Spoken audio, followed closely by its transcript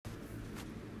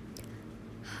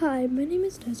Hi, my name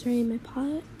is Desiree, and my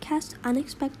podcast,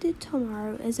 Unexpected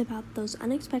Tomorrow, is about those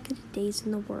unexpected days in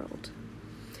the world.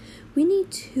 We need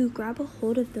to grab a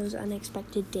hold of those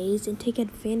unexpected days and take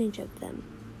advantage of them.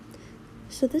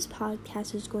 So this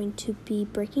podcast is going to be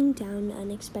breaking down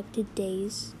unexpected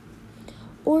days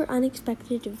or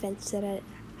unexpected events that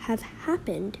have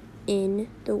happened in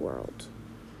the world.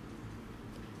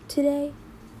 Today,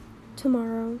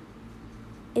 tomorrow,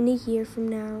 in a year from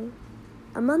now,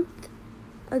 a month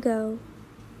ago,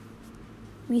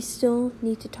 we still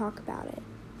need to talk about it.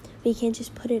 We can't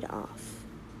just put it off.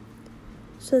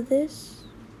 So this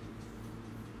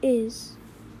is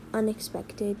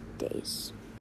Unexpected Days.